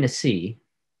think we're going to see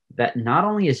that not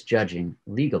only is judging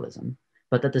legalism,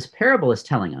 but that this parable is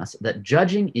telling us that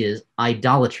judging is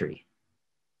idolatry.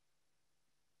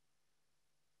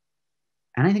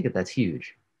 And I think that that's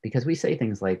huge, because we say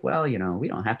things like, well, you know, we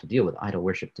don't have to deal with idol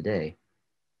worship today.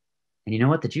 And you know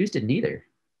what? The Jews didn't either.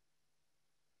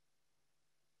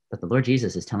 But the Lord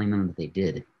Jesus is telling them that they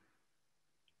did.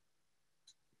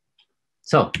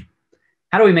 So,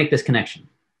 how do we make this connection?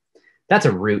 That's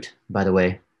a root, by the way.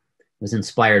 It was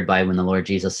inspired by when the Lord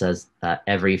Jesus says,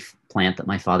 every plant that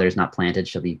my Father has not planted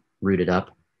shall be rooted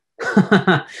up.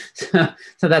 so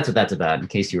that's what that's about, in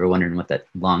case you were wondering what that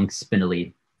long,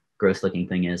 spindly, gross-looking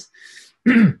thing is.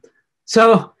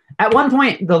 So at one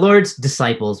point, the Lord's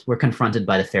disciples were confronted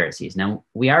by the Pharisees. Now,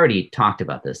 we already talked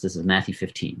about this. This is Matthew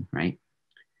 15, right?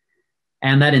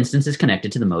 And that instance is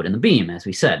connected to the mote and the beam, as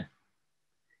we said.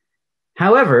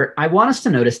 However, I want us to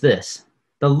notice this.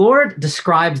 The Lord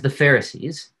describes the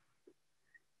Pharisees,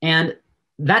 and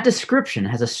that description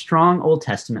has a strong Old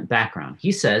Testament background.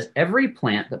 He says, every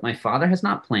plant that my Father has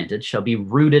not planted shall be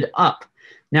rooted up.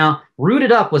 Now,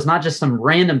 rooted up was not just some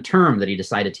random term that he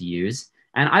decided to use,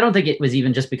 and I don't think it was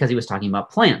even just because he was talking about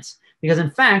plants. Because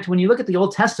in fact, when you look at the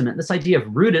Old Testament, this idea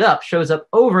of rooted up shows up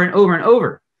over and over and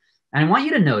over. And I want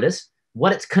you to notice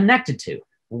what it's connected to.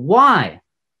 Why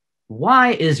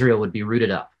Israel would be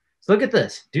rooted up. So look at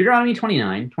this, Deuteronomy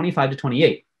 29, 25 to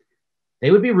 28.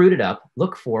 They would be rooted up.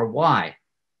 Look for why.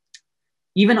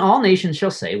 Even all nations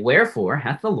shall say, wherefore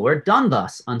hath the Lord done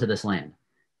thus unto this land?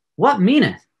 What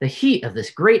meaneth the heat of this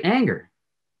great anger?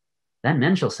 Then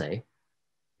men shall say,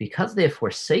 because they have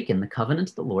forsaken the covenant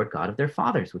of the Lord God of their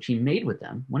fathers, which he made with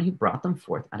them when he brought them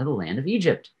forth out of the land of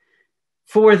Egypt.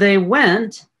 For they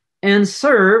went and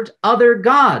served other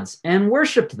gods and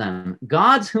worshipped them,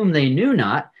 gods whom they knew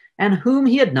not and whom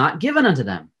he had not given unto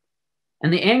them.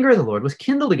 And the anger of the Lord was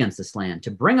kindled against this land to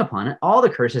bring upon it all the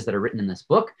curses that are written in this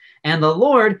book. And the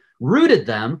Lord rooted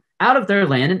them out of their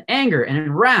land in anger and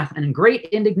in wrath and in great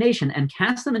indignation and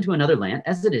cast them into another land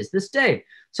as it is this day.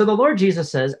 So the Lord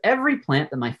Jesus says, every plant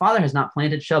that my Father has not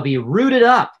planted shall be rooted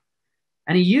up.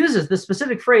 And he uses the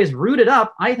specific phrase rooted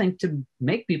up, I think, to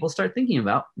make people start thinking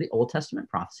about the Old Testament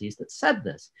prophecies that said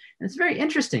this. And it's very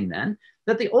interesting then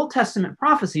that the Old Testament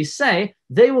prophecies say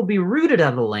they will be rooted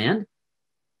out of the land,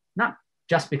 not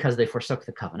just because they forsook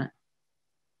the covenant,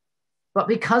 but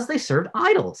because they served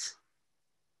idols.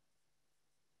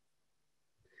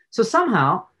 So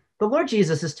somehow the Lord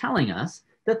Jesus is telling us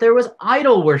that there was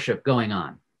idol worship going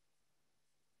on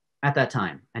at that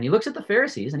time. And he looks at the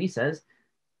Pharisees and he says,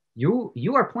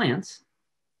 you are plants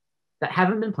that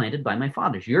haven't been planted by my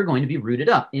fathers. You're going to be rooted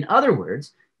up. In other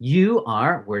words, you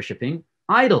are worshiping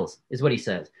idols, is what he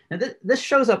says. And this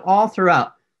shows up all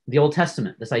throughout the Old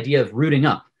Testament, this idea of rooting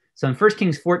up. So in 1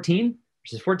 Kings 14,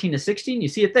 verses 14 to 16, you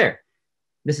see it there.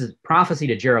 This is prophecy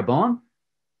to Jeroboam.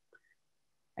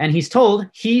 And he's told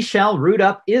he shall root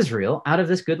up Israel out of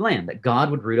this good land, that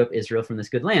God would root up Israel from this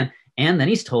good land. And then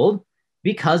he's told,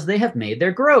 because they have made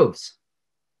their groves.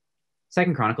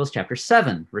 2 Chronicles chapter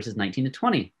 7, verses 19 to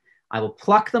 20. I will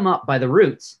pluck them up by the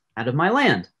roots out of my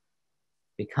land,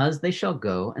 because they shall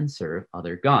go and serve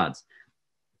other gods.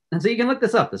 And so you can look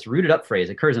this up. This rooted up phrase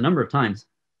occurs a number of times,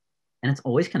 and it's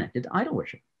always connected to idol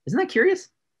worship. Isn't that curious?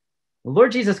 The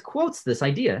Lord Jesus quotes this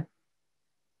idea,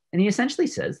 and he essentially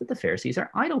says that the Pharisees are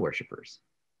idol worshipers.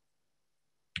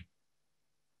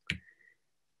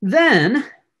 Then,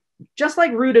 just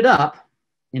like rooted up,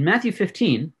 in Matthew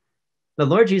 15, the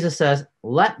Lord Jesus says,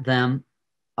 let them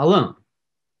alone.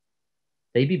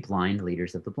 They be blind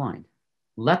leaders of the blind.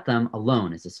 Let them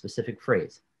alone is a specific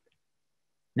phrase.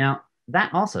 Now,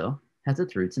 that also has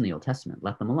its roots in the Old Testament,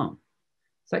 let them alone.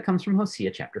 So that comes from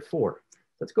Hosea chapter 4.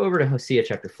 Let's go over to Hosea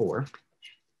chapter 4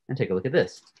 and take a look at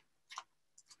this.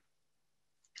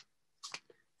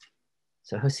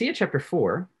 So Hosea chapter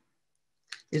 4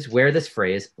 is where this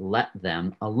phrase, let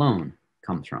them alone,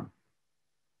 comes from.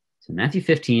 So in Matthew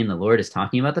 15, the Lord is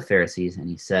talking about the Pharisees, and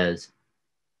he says,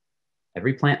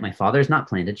 every plant my Father has not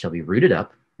planted shall be rooted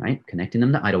up, right? Connecting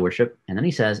them to idol worship. And then he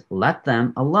says, let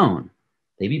them alone.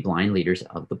 They be blind leaders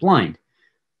of the blind.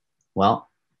 Well,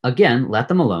 again, let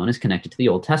them alone is connected to the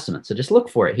Old Testament. So just look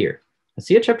for it here.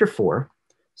 Hosea chapter 4,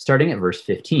 starting at verse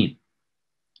 15.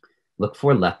 Look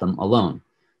for let them alone.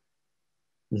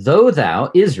 Though thou,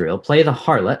 Israel, play the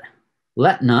harlot,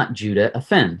 let not Judah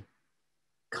offend.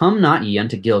 Come not ye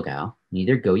unto Gilgal,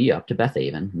 neither go ye up to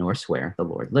Bethaven, nor swear the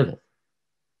Lord liveth.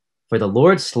 For the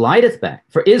Lord slideth back,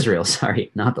 for Israel,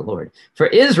 sorry, not the Lord. For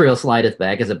Israel slideth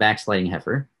back as a backsliding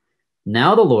heifer.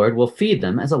 Now the Lord will feed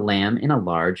them as a lamb in a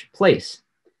large place.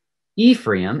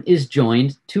 Ephraim is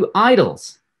joined to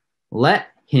idols. Let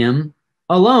him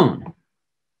alone.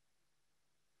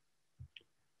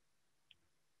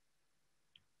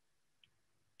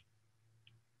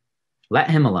 Let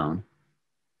him alone,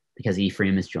 because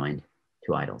Ephraim is joined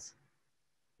to idols.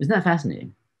 Isn't that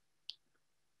fascinating?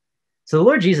 So the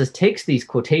Lord Jesus takes these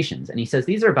quotations and he says,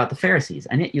 these are about the Pharisees.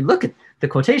 And yet you look at the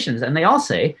quotations and they all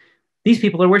say, these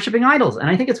people are worshiping idols. And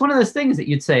I think it's one of those things that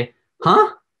you'd say,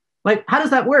 huh? Like, how does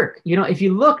that work? You know, if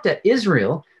you looked at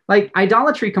Israel, like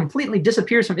idolatry completely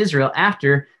disappears from Israel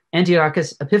after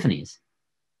Antiochus Epiphanes,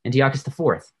 Antiochus IV.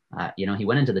 He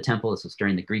went into the temple. This was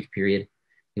during the Greek period.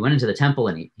 He went into the temple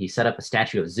and he set up a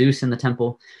statue of Zeus in the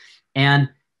temple. And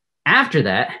after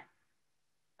that,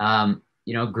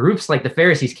 groups like the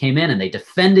Pharisees came in and they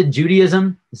defended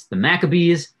Judaism. It's the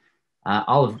Maccabees,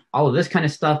 all of this kind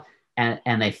of stuff.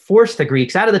 and they force the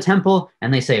Greeks out of the temple,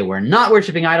 and they say, we're not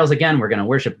worshiping idols again. We're going to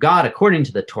worship God according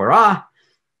to the Torah.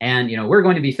 And, we're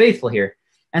going to be faithful here.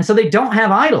 And so they don't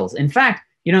have idols. In fact,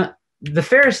 the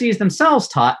Pharisees themselves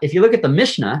taught, if you look at the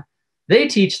Mishnah, they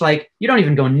teach you don't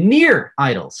even go near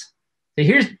idols. So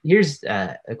here's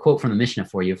a quote from the Mishnah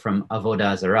for you from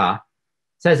Avodah Zarah.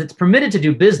 It says, it's permitted to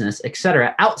do business,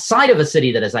 etc., outside of a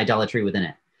city that has idolatry within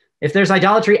it. If there's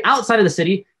idolatry outside of the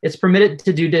city, it's permitted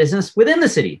to do business within the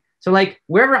city. So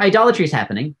wherever idolatry is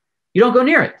happening, you don't go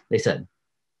near it, they said.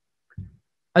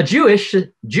 A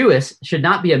Jewess should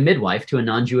not be a midwife to a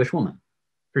non-Jewish woman,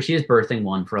 for she is birthing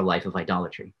one for a life of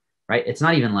idolatry, right? It's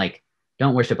not even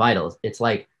don't worship idols. It's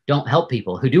don't help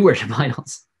people who do worship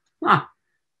idols.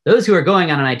 Those who are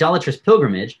going on an idolatrous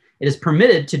pilgrimage, it is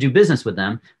permitted to do business with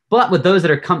them, but with those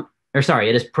that are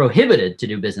it is prohibited to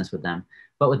do business with them.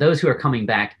 But with those who are coming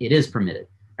back, it is permitted,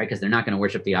 right? Because they're not going to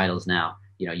worship the idols now.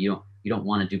 You don't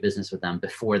want to do business with them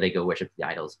before they go worship the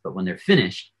idols. But when they're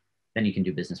finished, then you can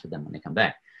do business with them when they come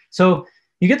back. So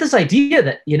you get this idea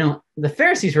that, the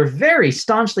Pharisees were very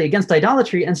staunchly against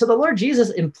idolatry. And so the Lord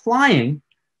Jesus implying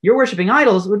you're worshiping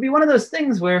idols would be one of those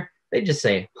things where they just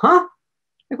say, huh?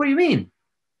 What do you mean?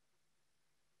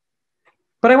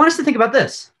 But I want us to think about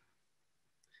this.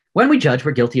 When we judge,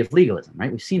 we're guilty of legalism,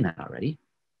 right? We've seen that already.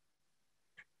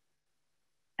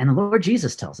 And the Lord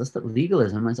Jesus tells us that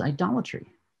legalism is idolatry.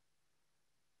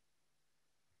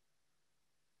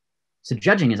 So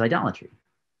judging is idolatry.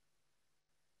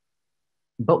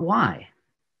 But why?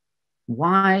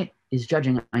 Why is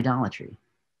judging idolatry?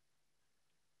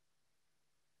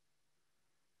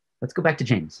 Let's go back to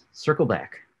James. Circle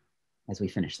back as we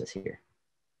finish this here.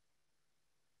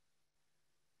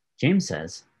 James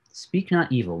says, speak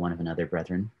not evil one of another,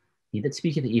 brethren. He that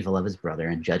speaketh evil of his brother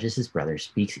and judges his brother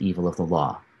speaks evil of the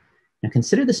law. Now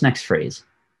consider this next phrase,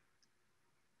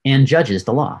 and judges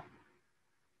the law.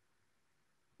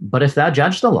 But if thou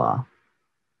judge the law,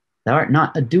 thou art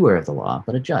not a doer of the law,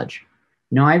 but a judge.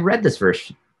 I read this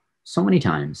verse so many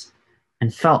times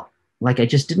and felt like I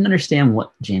just didn't understand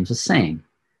what James was saying.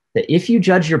 That if you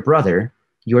judge your brother,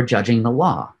 you're judging the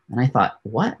law. And I thought,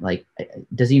 what?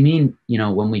 Does he mean,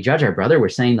 when we judge our brother, we're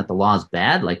saying that the law is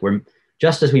bad? We're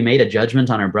just as we made a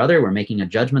judgment on our brother, we're making a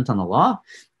judgment on the law.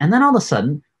 And then all of a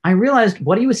sudden, I realized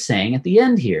what he was saying at the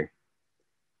end here.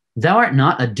 Thou art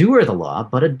not a doer of the law,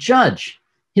 but a judge.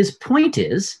 His point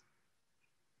is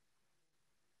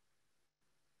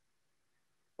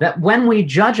that when we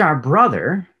judge our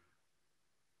brother,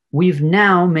 we've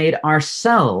now made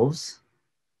ourselves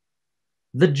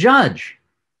the judge.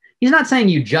 He's not saying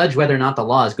you judge whether or not the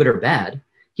law is good or bad.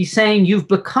 He's saying you've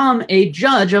become a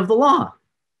judge of the law.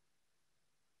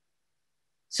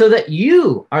 So that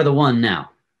you are the one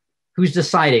now who's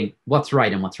deciding what's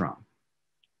right and what's wrong.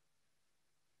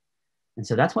 And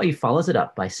so that's why he follows it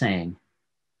up by saying,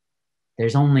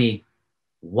 there's only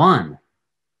one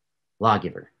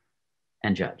lawgiver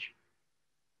and judge.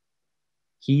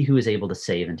 He who is able to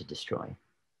save and to destroy.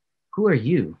 Who are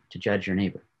you to judge your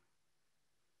neighbor?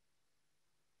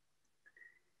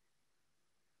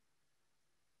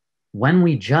 When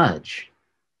we judge,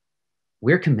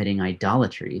 we're committing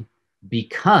idolatry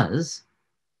because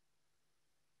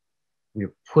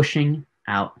we're pushing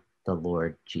out the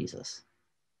Lord Jesus.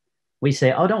 We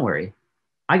say, oh, don't worry.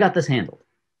 I got this handled.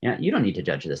 You don't need to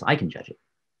judge this. I can judge it.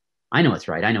 I know what's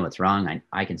right. I know what's wrong.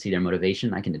 I can see their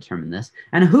motivation. I can determine this.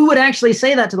 And who would actually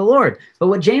say that to the Lord? But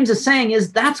what James is saying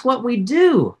is that's what we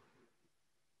do.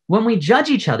 When we judge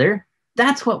each other,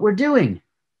 that's what we're doing.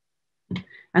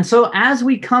 And so as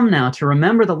we come now to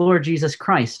remember the Lord Jesus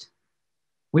Christ,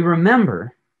 we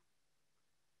remember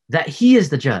that he is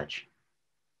the judge.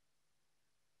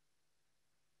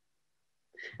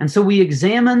 And so we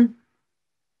examine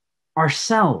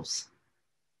ourselves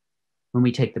when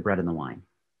we take the bread and the wine.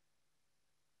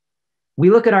 We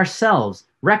look at ourselves,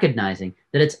 recognizing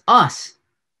that it's us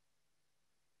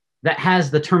that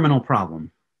has the terminal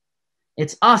problem.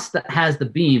 It's us that has the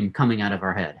beam coming out of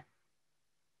our head.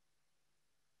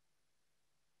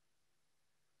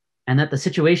 And that the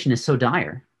situation is so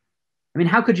dire. I mean,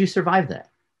 how could you survive that?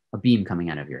 A beam coming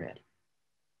out of your head.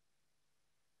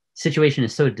 Situation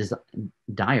is so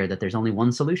dire that there's only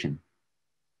one solution.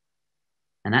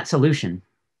 And that solution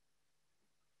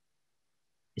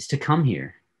is to come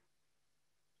here,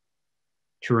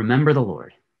 to remember the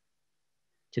Lord,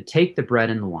 to take the bread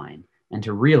and the wine, and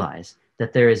to realize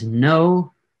that there is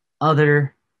no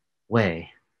other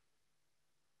way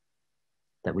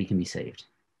that we can be saved.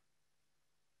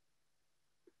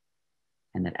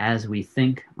 And that as we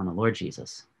think on the Lord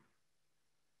Jesus,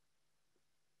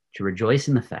 to rejoice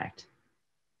in the fact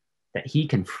that he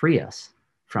can free us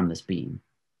from this beam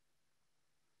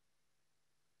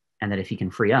and that if he can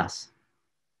free us,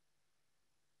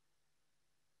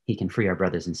 he can free our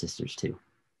brothers and sisters too.